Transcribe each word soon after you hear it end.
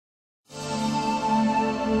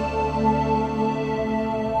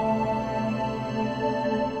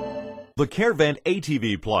The CAREvent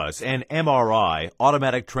ATV Plus and MRI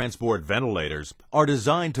automatic transport ventilators are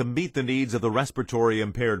designed to meet the needs of the respiratory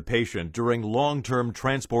impaired patient during long-term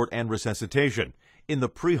transport and resuscitation in the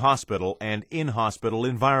pre-hospital and in-hospital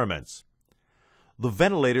environments. The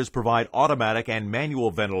ventilators provide automatic and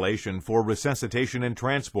manual ventilation for resuscitation and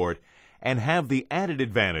transport and have the added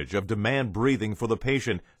advantage of demand breathing for the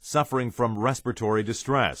patient suffering from respiratory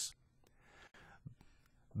distress.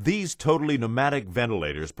 These totally pneumatic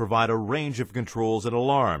ventilators provide a range of controls and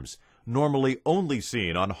alarms, normally only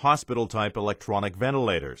seen on hospital-type electronic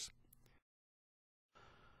ventilators.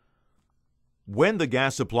 When the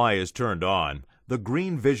gas supply is turned on, the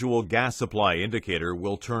green visual gas supply indicator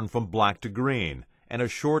will turn from black to green, and a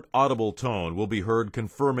short audible tone will be heard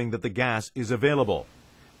confirming that the gas is available.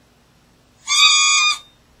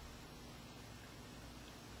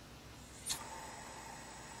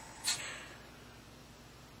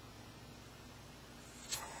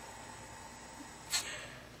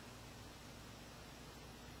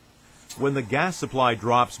 When the gas supply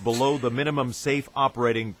drops below the minimum safe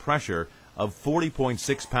operating pressure of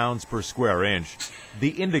 40.6 pounds per square inch, the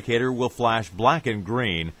indicator will flash black and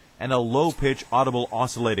green and a low-pitch audible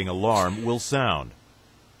oscillating alarm will sound.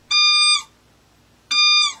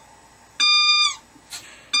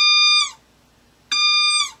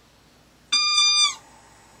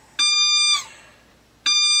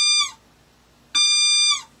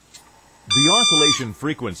 The oscillation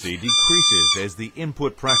frequency decreases as the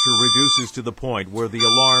input pressure reduces to the point where the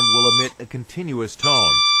alarm will emit a continuous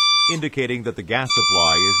tone, indicating that the gas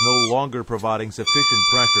supply is no longer providing sufficient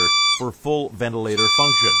pressure for full ventilator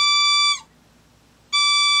function.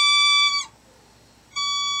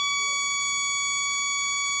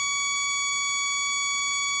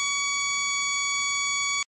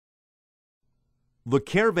 The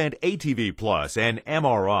CAREvent ATV Plus and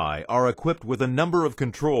MRI are equipped with a number of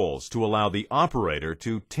controls to allow the operator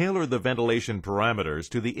to tailor the ventilation parameters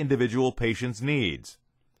to the individual patient's needs.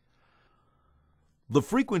 The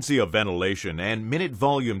frequency of ventilation and minute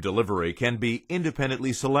volume delivery can be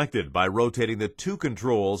independently selected by rotating the two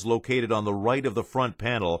controls located on the right of the front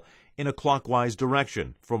panel in a clockwise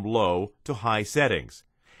direction from low to high settings.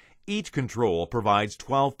 Each control provides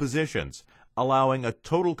 12 positions, allowing a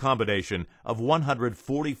total combination of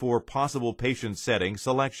 144 possible patient setting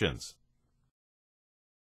selections.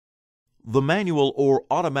 The manual or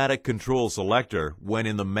automatic control selector, when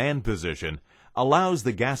in the man position, allows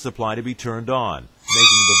the gas supply to be turned on,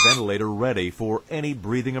 making the ventilator ready for any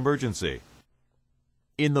breathing emergency.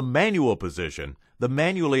 In the manual position, the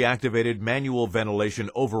manually activated manual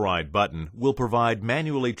ventilation override button will provide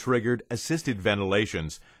manually triggered assisted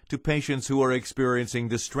ventilations to patients who are experiencing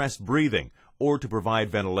distressed breathing or to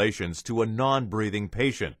provide ventilations to a non-breathing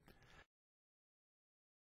patient.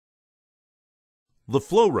 The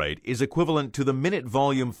flow rate is equivalent to the minute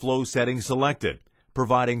volume flow setting selected,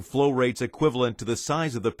 providing flow rates equivalent to the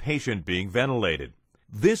size of the patient being ventilated.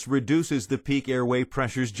 This reduces the peak airway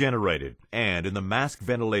pressures generated and, in the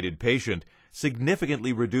mask-ventilated patient,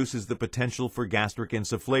 significantly reduces the potential for gastric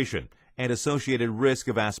insufflation and associated risk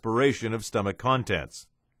of aspiration of stomach contents.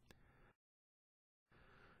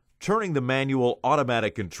 Turning the manual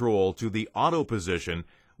automatic control to the auto position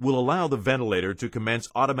will allow the ventilator to commence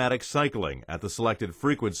automatic cycling at the selected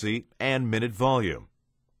frequency and minute volume.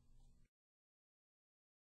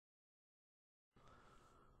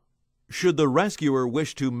 Should the rescuer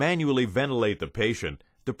wish to manually ventilate the patient,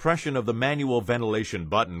 depression of the manual ventilation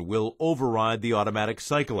button will override the automatic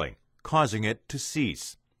cycling, causing it to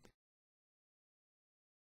cease.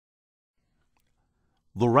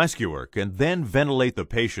 The rescuer can then ventilate the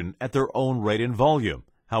patient at their own rate and volume.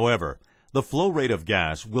 However, the flow rate of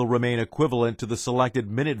gas will remain equivalent to the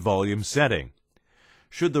selected minute volume setting.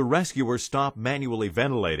 Should the rescuer stop manually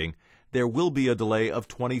ventilating, there will be a delay of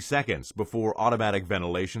 20 seconds before automatic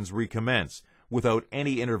ventilations recommence, without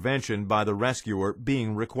any intervention by the rescuer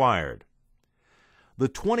being required. The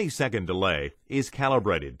 20-second delay is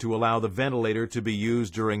calibrated to allow the ventilator to be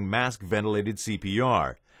used during mask-ventilated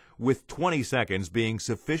CPR, with 20 seconds being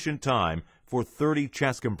sufficient time for 30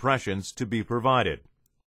 chest compressions to be provided.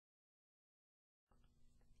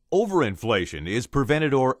 Overinflation is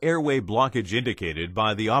prevented or airway blockage indicated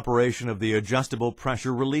by the operation of the adjustable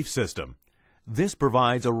pressure relief system. This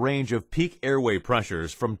provides a range of peak airway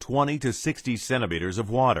pressures from 20 to 60 centimeters of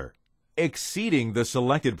water. Exceeding the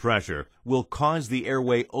selected pressure will cause the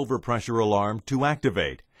airway overpressure alarm to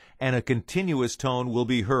activate, and a continuous tone will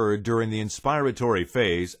be heard during the inspiratory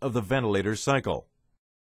phase of the ventilator cycle.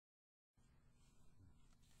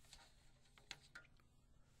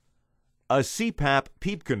 A CPAP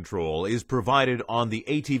PEEP control is provided on the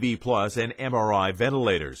ATV Plus and MRI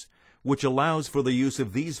ventilators, which allows for the use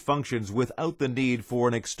of these functions without the need for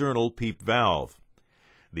an external PEEP valve.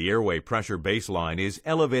 The airway pressure baseline is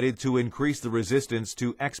elevated to increase the resistance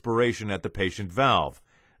to expiration at the patient valve,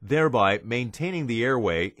 thereby maintaining the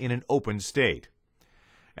airway in an open state.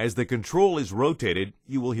 As the control is rotated,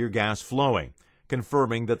 you will hear gas flowing,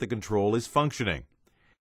 confirming that the control is functioning.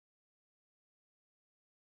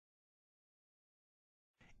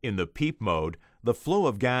 In the PEEP mode, the flow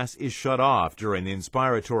of gas is shut off during the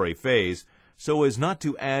inspiratory phase so as not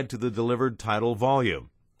to add to the delivered tidal volume.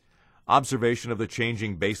 Observation of the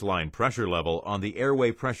changing baseline pressure level on the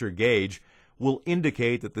airway pressure gauge will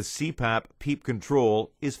indicate that the CPAP PEEP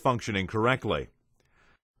control is functioning correctly.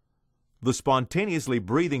 The spontaneously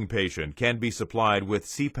breathing patient can be supplied with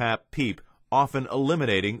CPAP PEEP, often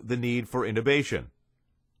eliminating the need for intubation.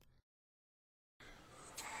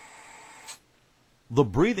 The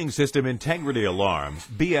Breathing System Integrity Alarm,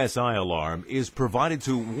 BSI alarm, is provided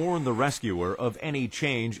to warn the rescuer of any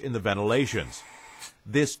change in the ventilations.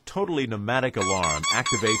 This totally pneumatic alarm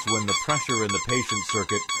activates when the pressure in the patient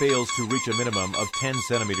circuit fails to reach a minimum of 10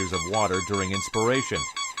 centimeters of water during inspiration,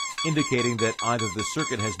 indicating that either the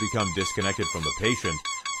circuit has become disconnected from the patient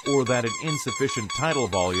or that an insufficient tidal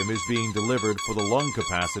volume is being delivered for the lung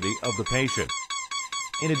capacity of the patient.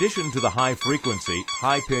 In addition to the high-frequency,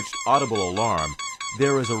 high-pitched audible alarm,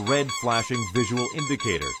 there is a red flashing visual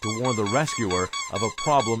indicator to warn the rescuer of a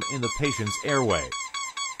problem in the patient's airway.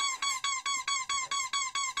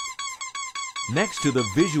 Next to the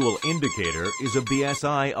visual indicator is a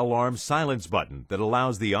BSI alarm silence button that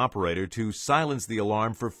allows the operator to silence the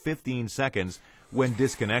alarm for 15 seconds when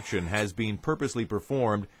disconnection has been purposely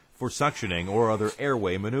performed for suctioning or other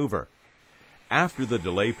airway maneuver. After the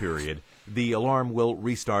delay period, the alarm will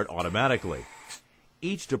restart automatically.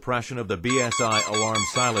 Each depression of the BSI alarm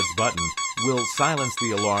silence button will silence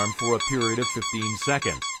the alarm for a period of 15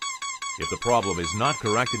 seconds. If the problem is not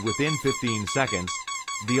corrected within 15 seconds,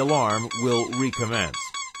 the alarm will recommence.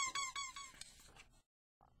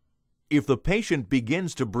 If the patient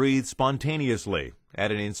begins to breathe spontaneously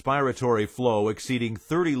at an inspiratory flow exceeding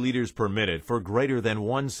 30 liters per minute for greater than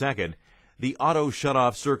 1 second, the auto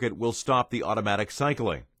shutoff circuit will stop the automatic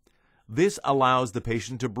cycling. This allows the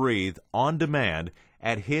patient to breathe on demand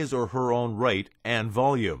at his or her own rate and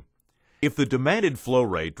volume. If the demanded flow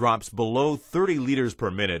rate drops below 30 liters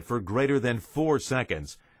per minute for greater than 4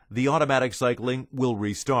 seconds, the automatic cycling will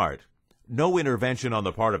restart. No intervention on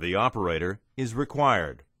the part of the operator is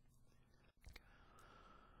required.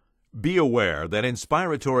 Be aware that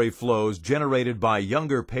inspiratory flows generated by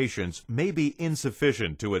younger patients may be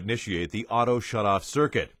insufficient to initiate the auto shutoff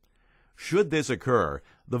circuit. Should this occur,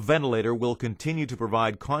 the ventilator will continue to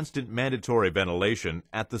provide constant mandatory ventilation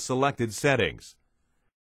at the selected settings.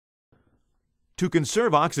 To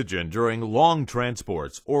conserve oxygen during long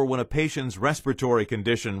transports or when a patient's respiratory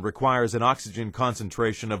condition requires an oxygen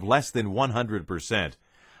concentration of less than 100%,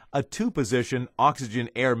 a two-position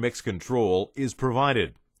oxygen-air mix control is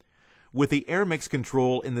provided. With the air mix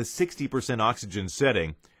control in the 60% oxygen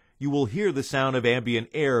setting, you will hear the sound of ambient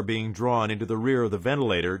air being drawn into the rear of the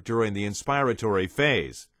ventilator during the inspiratory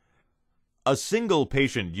phase. A single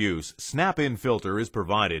patient use snap-in filter is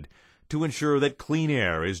provided to ensure that clean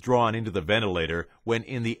air is drawn into the ventilator when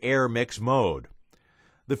in the air mix mode.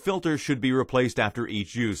 The filter should be replaced after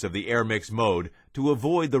each use of the air mix mode to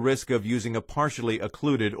avoid the risk of using a partially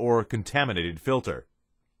occluded or contaminated filter.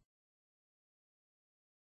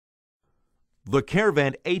 The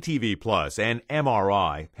CAREvent ATV Plus and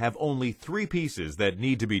MRI have only 3 pieces that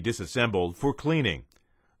need to be disassembled for cleaning: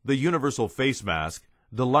 the universal face mask,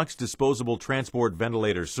 deluxe disposable transport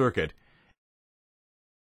ventilator circuit,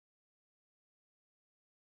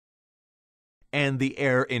 and the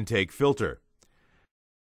air intake filter.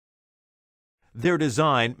 Their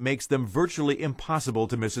design makes them virtually impossible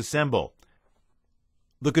to misassemble.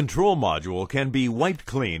 The control module can be wiped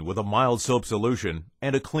clean with a mild soap solution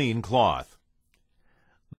and a clean cloth.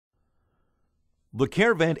 The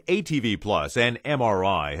CAREvent ATV Plus and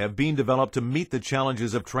MRI have been developed to meet the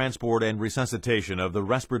challenges of transport and resuscitation of the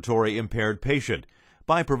respiratory impaired patient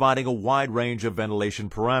by providing a wide range of ventilation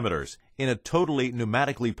parameters in a totally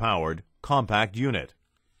pneumatically powered, compact unit.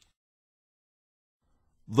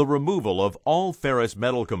 The removal of all ferrous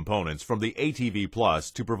metal components from the ATV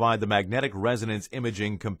Plus to provide the magnetic resonance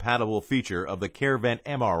imaging compatible feature of the CAREvent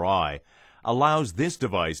MRI allows this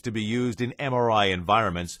device to be used in MRI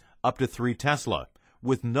environments up to 3 Tesla,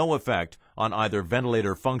 with no effect on either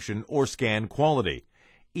ventilator function or scan quality,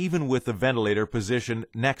 even with the ventilator positioned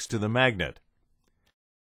next to the magnet.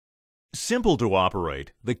 Simple to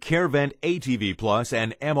operate, the CAREvent ATV Plus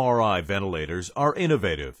and MRI ventilators are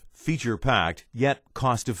innovative, feature-packed, yet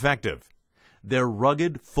cost-effective. Their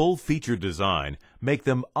rugged, full-feature design make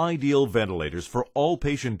them ideal ventilators for all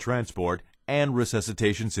patient transport and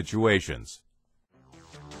resuscitation situations.